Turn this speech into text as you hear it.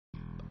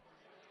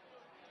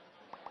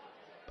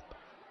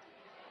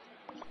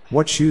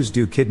What shoes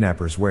do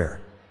kidnappers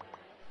wear?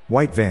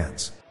 White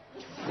Vans.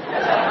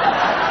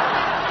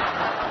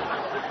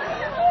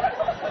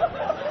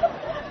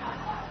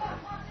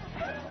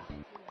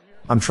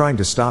 I'm trying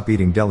to stop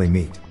eating deli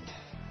meat,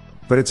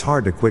 but it's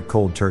hard to quit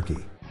cold turkey.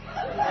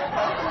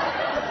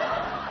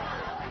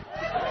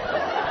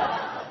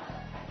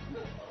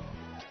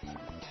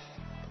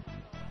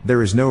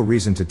 There is no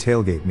reason to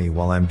tailgate me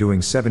while I'm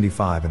doing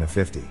 75 and a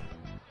 50.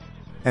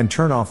 And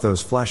turn off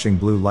those flashing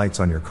blue lights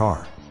on your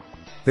car.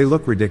 They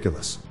look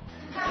ridiculous.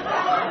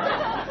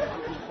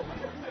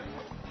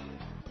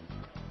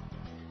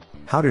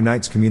 How do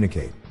knights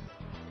communicate?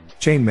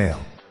 Chain mail.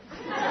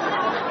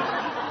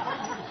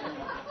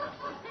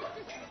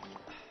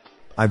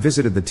 I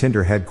visited the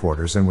Tinder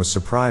headquarters and was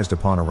surprised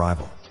upon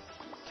arrival.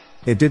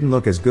 It didn't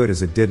look as good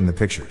as it did in the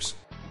pictures.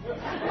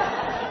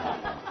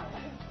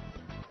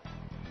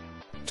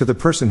 To the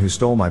person who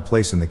stole my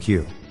place in the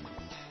queue,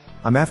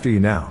 I'm after you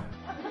now.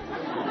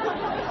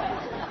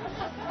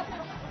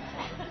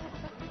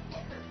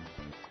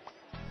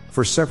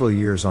 For several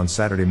years on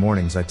Saturday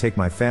mornings I take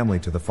my family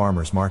to the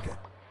farmer's market.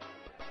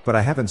 But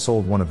I haven't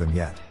sold one of them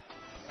yet.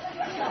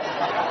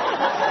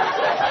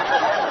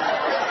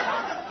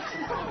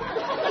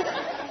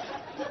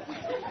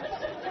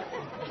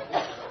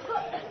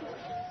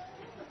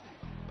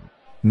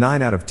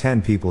 Nine out of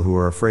 10 people who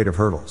are afraid of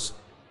hurdles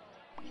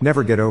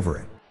never get over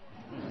it.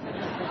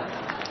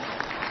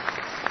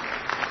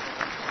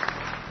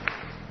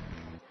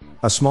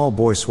 A small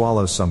boy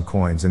swallows some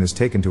coins and is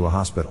taken to a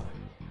hospital.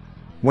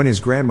 When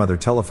his grandmother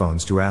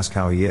telephones to ask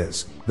how he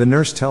is, the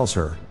nurse tells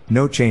her,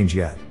 "No change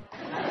yet."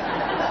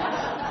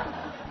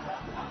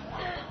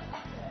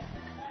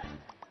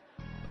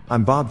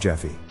 I'm Bob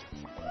Jeffy.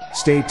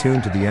 Stay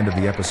tuned to the end of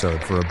the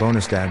episode for a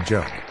bonus dad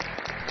joke.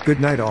 Good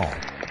night all.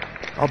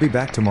 I'll be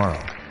back tomorrow.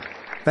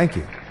 Thank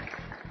you.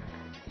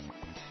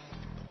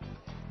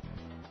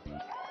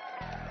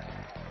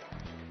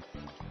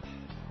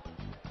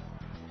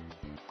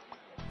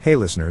 Hey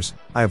listeners,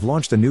 I have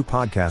launched a new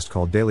podcast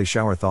called Daily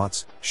Shower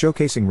Thoughts,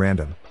 showcasing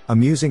random,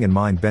 amusing and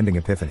mind-bending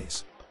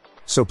epiphanies.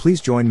 So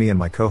please join me and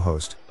my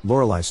co-host,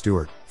 Lorelei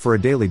Stewart, for a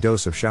daily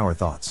dose of shower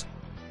thoughts.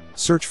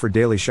 Search for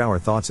Daily Shower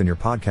Thoughts in your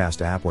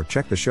podcast app or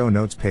check the show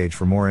notes page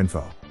for more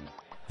info.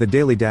 The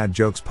Daily Dad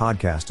Jokes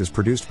podcast is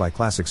produced by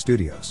Classic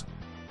Studios.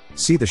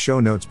 See the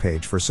show notes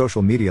page for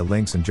social media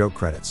links and joke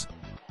credits.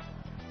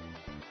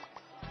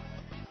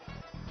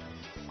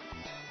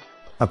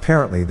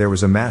 Apparently there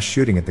was a mass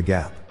shooting at the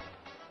Gap.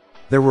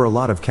 There were a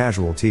lot of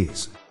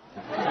casualties.